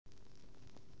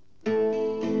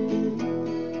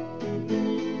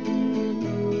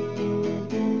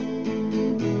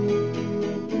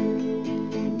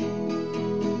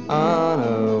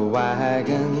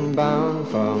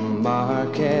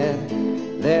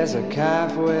There's a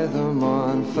calf with a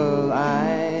mournful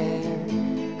eye.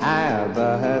 High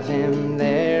above him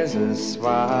there's a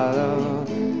swallow,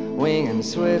 winging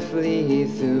swiftly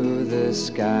through the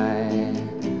sky.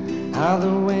 How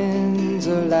the winds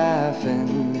are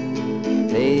laughing,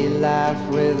 they laugh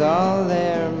with all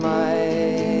their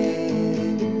might.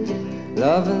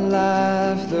 Love and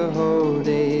laugh the whole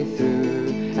day through,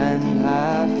 and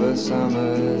half a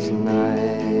summer's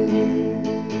night.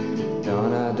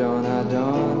 Donna, Donna,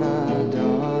 Donna,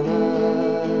 Donna,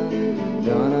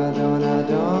 Donna, Donna, Donna,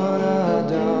 Donna,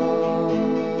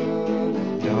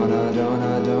 Donna,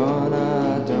 Donna,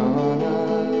 Donna,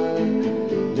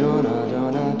 Donna,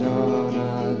 Donna,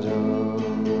 Donna, Donna.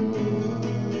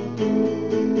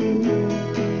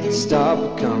 Stop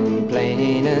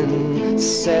complaining,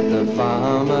 said the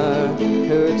farmer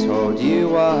who told you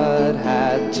what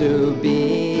had to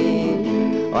be.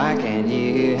 Why can't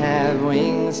you have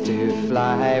wings to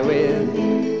fly with,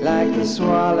 like the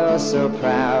swallow so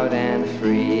proud and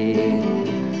free?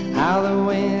 How the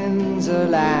winds are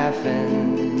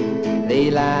laughing, they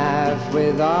laugh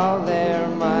with all their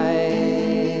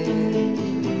might.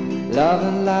 Love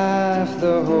and laugh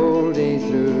the whole day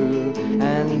through,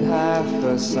 and half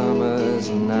a summer's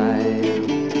night.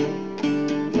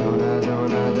 Donna,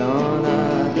 Donna,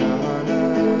 Donna, Donna,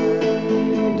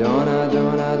 Donna,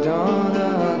 Donna, Donna.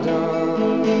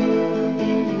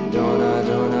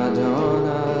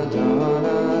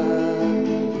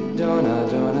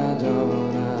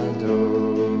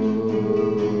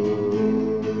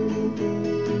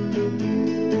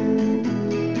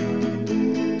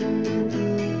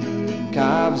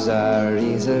 Calves are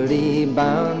easily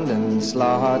bound and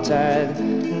slaughtered,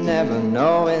 never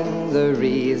knowing the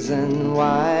reason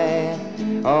why.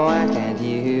 Oh, why can't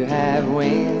you have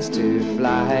wings to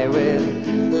fly with,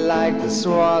 like the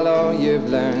swallow you've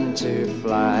learned to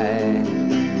fly?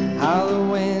 How the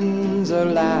winds are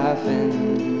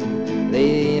laughing,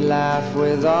 they laugh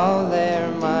with all their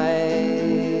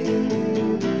might.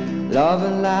 Love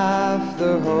and laugh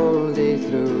the whole day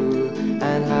through,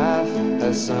 and half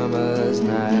a summer's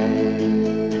night.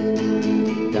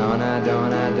 Donna,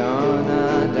 Donna, Donna.